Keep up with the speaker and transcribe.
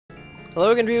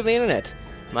Hello again, people of the internet.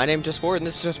 My name's JustSport, and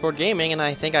this is JustSport Gaming, and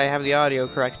I think I have the audio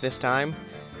correct this time.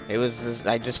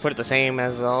 I just put it the same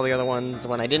as all the other ones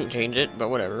when I didn't change it, but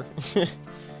whatever.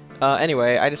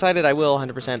 Anyway, I decided I will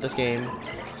 100% this game.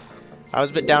 I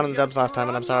was a bit down in the dumps last time,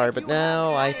 and I'm sorry, but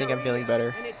now I think I'm feeling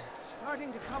better.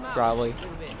 Probably.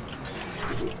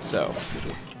 So.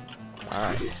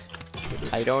 Alright.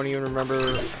 I don't even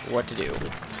remember what to do.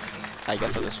 I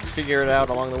guess I'll just figure it out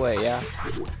along the way, yeah?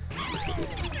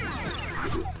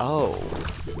 Oh,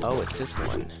 it's this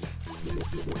one.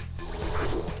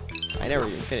 I never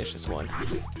even finished this one.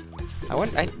 I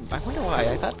wonder why.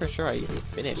 I thought for sure I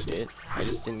finished it. I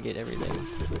just didn't get everything.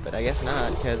 But I guess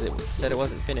not, because it said it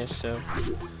wasn't finished, so...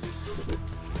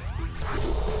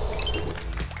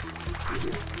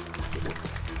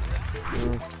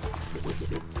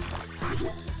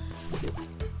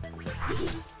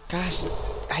 Gosh,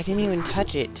 I didn't even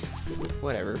touch it.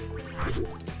 Whatever.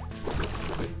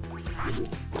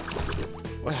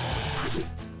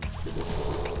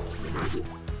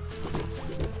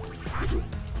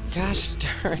 Gosh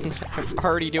darn, I'm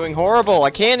already doing horrible. I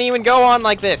can't even go on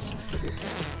like this.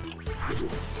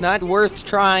 It's not worth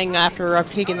trying after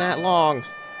I've taken that long.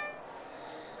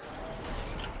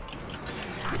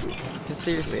 Because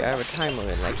seriously, I have a time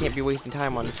limit and I can't be wasting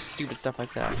time on stupid stuff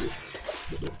like that.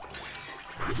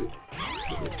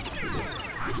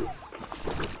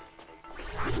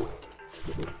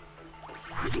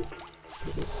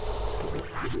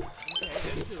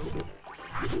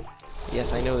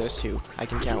 Yes, I know there's two. I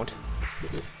can count.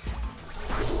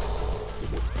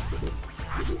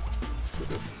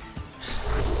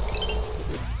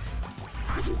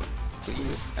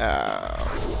 Please.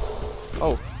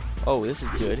 Oh, this is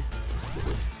good.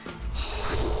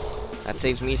 That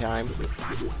saves me time.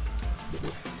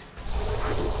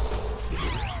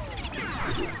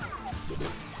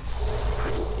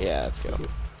 Yeah, let's go.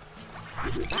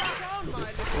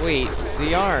 Wait, the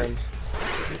yarn.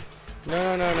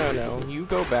 No. You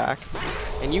go back.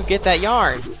 And you get that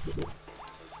yarn.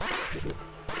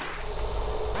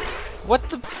 What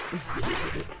the...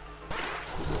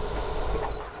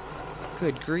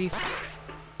 Good grief.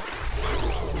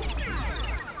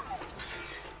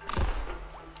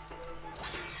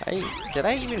 Did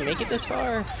I even make it this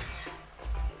far?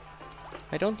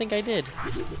 I don't think I did.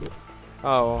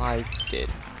 Oh, I did.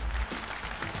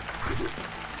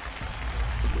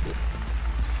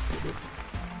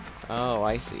 Oh,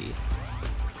 I see.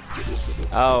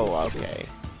 Oh, okay.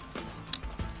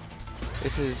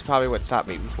 This is probably what stopped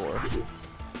me before.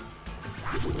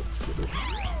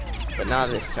 But not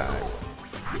this time.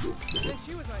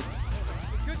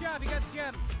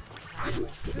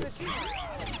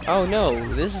 Oh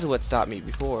no, this is what stopped me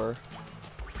before.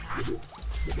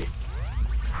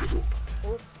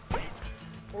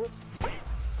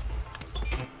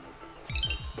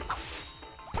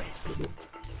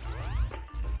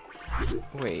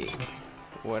 Wait,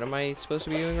 what am I supposed to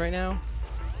be doing right now?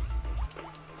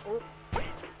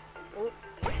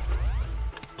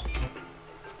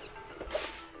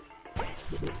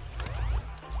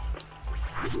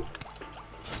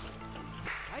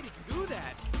 Why did you do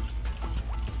that?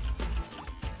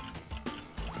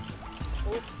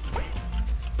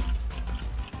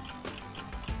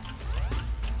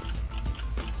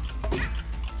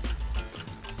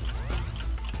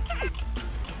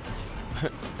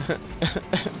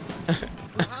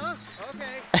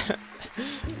 Okay.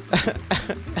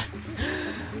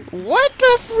 What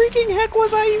the freaking heck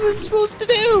was I even supposed to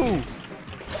do?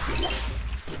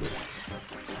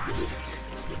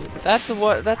 That's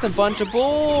a bunch of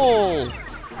bull.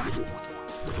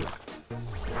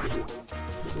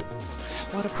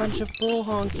 What a bunch of bull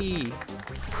honky.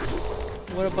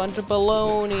 What a bunch of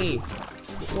baloney.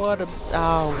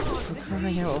 Oh, for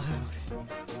crying out loud.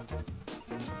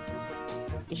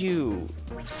 You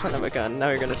son of a gun, now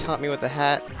you're gonna taunt me with the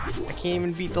hat. I can't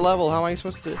even beat the level, how am I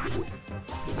supposed to...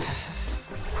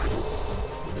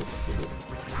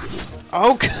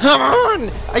 Oh, come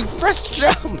on! I pressed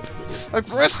jump! I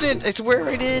pressed it! I swear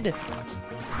I did!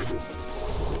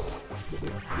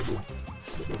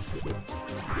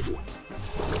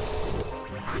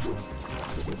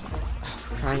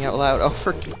 For crying out loud, oh,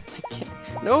 for... I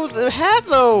can't... No, the hat,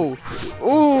 though!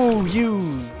 Ooh,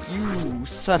 you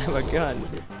son of a gun.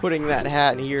 Putting that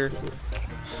hat here.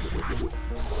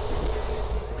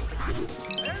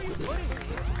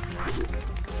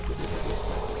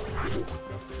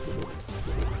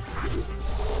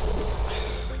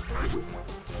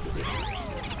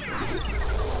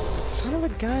 Son of a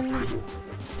gun.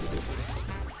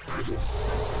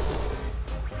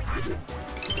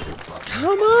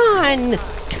 Come on!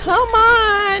 Come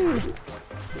on!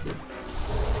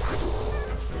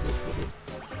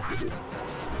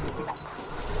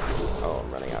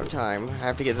 time. I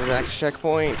have to get to the next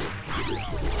checkpoint.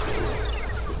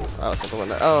 Oh, simple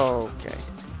enough. Oh, okay.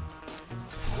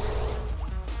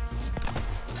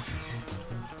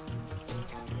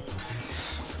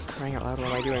 Crying out loud, what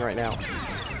am I doing right now?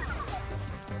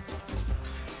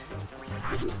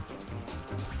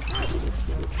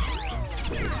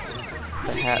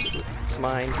 The hat. It's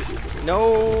mine. No!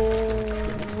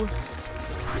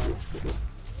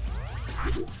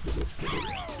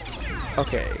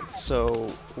 Okay, so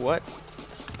what?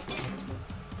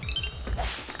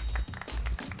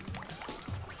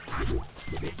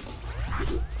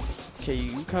 Okay,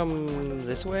 you come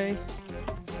this way?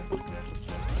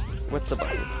 What's the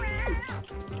button?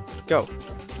 Go.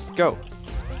 Go.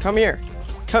 Come here.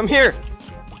 Come here!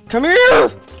 Come here!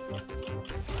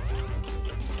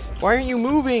 Why aren't you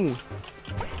moving?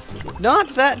 Not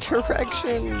that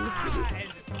direction!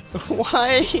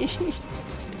 Why?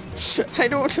 I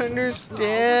don't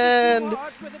understand.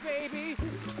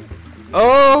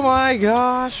 Oh my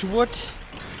gosh, what?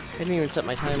 I didn't even set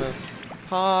my timer.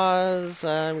 Pause.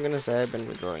 I'm gonna say I've been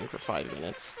withdrawing for 5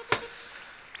 minutes.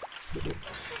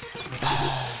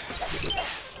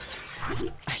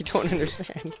 I don't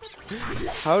understand.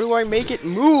 How do I make it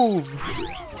move?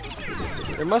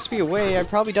 There must be a way. I've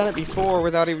probably done it before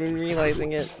without even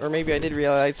realizing it. Or maybe I did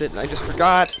realize it and I just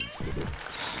forgot.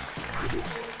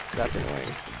 That's annoying.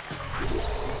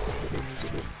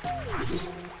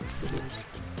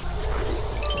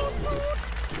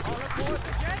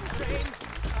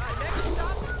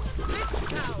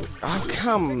 Oh,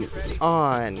 come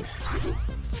on.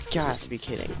 You've got to be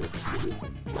kidding.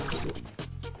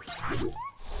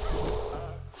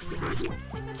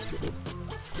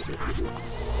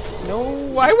 No,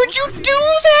 why would you do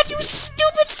that, you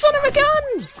stupid son of a gun?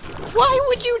 Why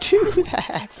would you do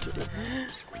that?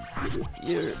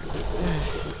 You're...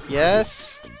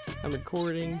 Yes, I'm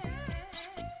recording.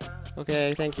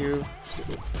 Okay, thank you.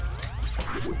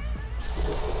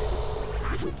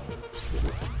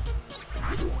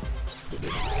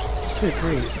 Good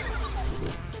grief.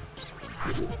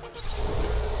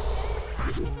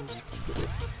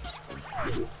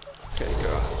 Okay, go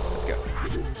on. Let's go.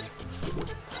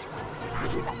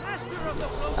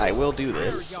 I will do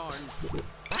this. I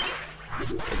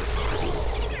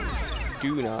just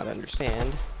do not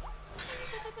understand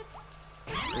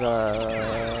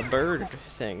the bird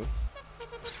thing.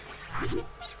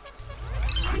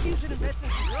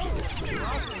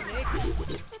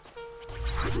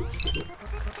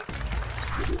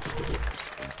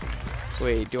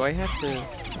 Wait, do I have to... You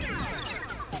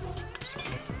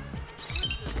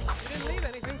didn't leave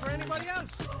anything for anybody else.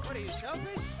 What are you,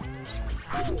 selfish?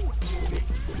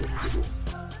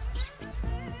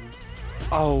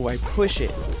 Oh, I push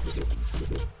it.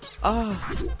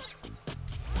 Ah.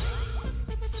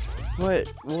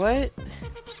 What? What?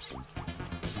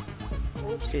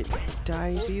 It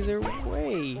dies either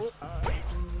way.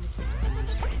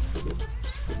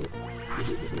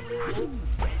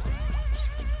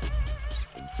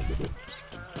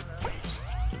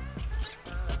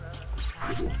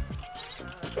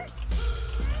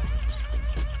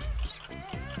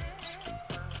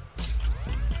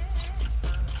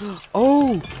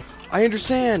 Oh, I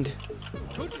understand.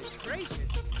 Goodness gracious.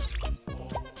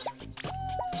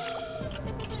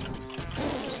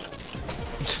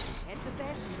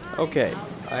 Okay,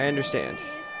 I understand.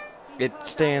 It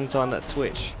stands on that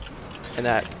switch, and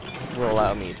that will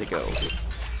allow me to go.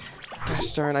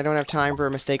 Gosh darn, I don't have time for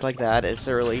a mistake like that. It's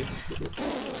early.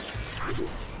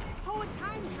 Oh, a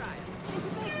time trial. And to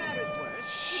make matters worse,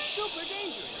 it's super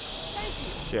dangerous. Thank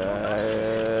you.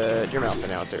 Shut your mouth,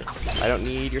 announcer. I don't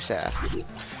need your sass.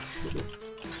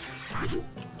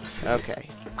 Okay.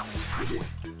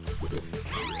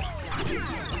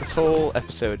 This whole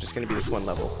episode is just gonna be this one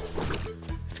level.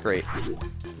 It's great.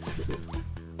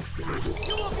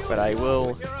 But I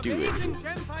will do it.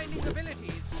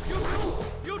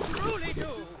 You truly do.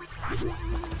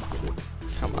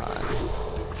 Come on.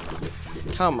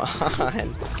 Come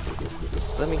on.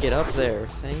 Let me get up there.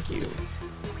 Thank you.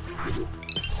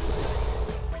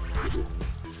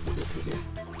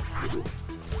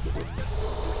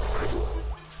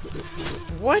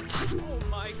 What? Oh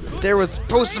my goodness. There was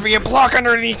supposed to be a block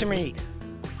underneath me!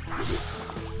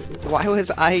 Why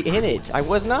was I in it? I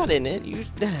was not in it. You...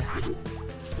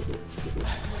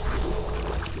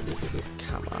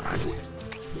 Come on.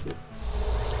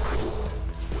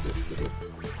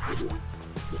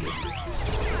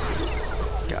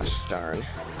 Gosh darn.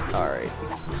 Alright.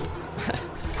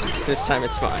 This time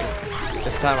it's fine.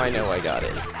 This time I know I got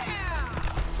it.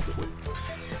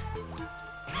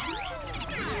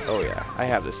 Oh yeah, I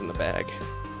have this in the bag.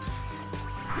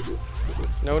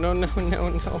 No, no, no, no,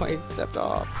 no, I stepped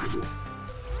off.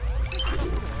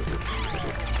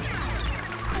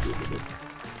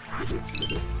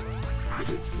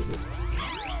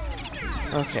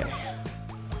 Okay.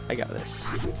 I got this.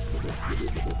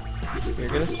 You're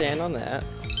gonna stand on that.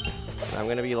 I'm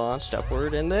gonna be launched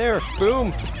upward, and there!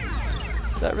 Boom!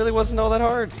 That really wasn't all that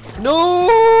hard. No!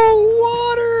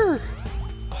 Water!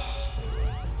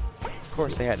 Of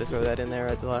course they had to throw that in there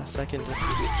at the last second to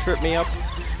trip me up,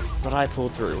 but I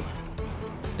pulled through.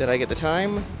 Did I get the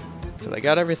time? Because I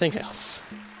got everything else.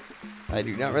 I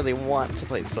do not really want to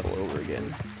play this level over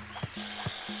again.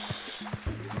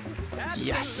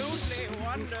 Yes! Absolutely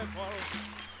wonderful.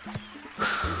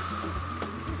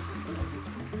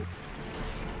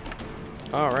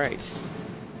 Alright.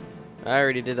 I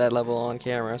already did that level on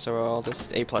camera, so I'll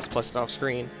just A++ it off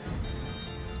screen.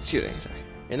 Excuse me, sorry.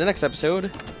 In the next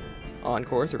episode,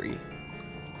 Encore 3.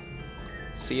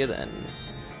 See you then.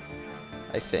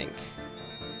 I think.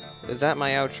 Is that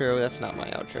my outro? That's not my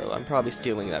outro. I'm probably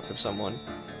stealing that from someone.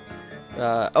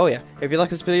 Oh yeah, if you like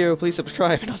this video, please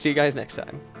subscribe, and I'll see you guys next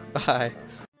time. Bye.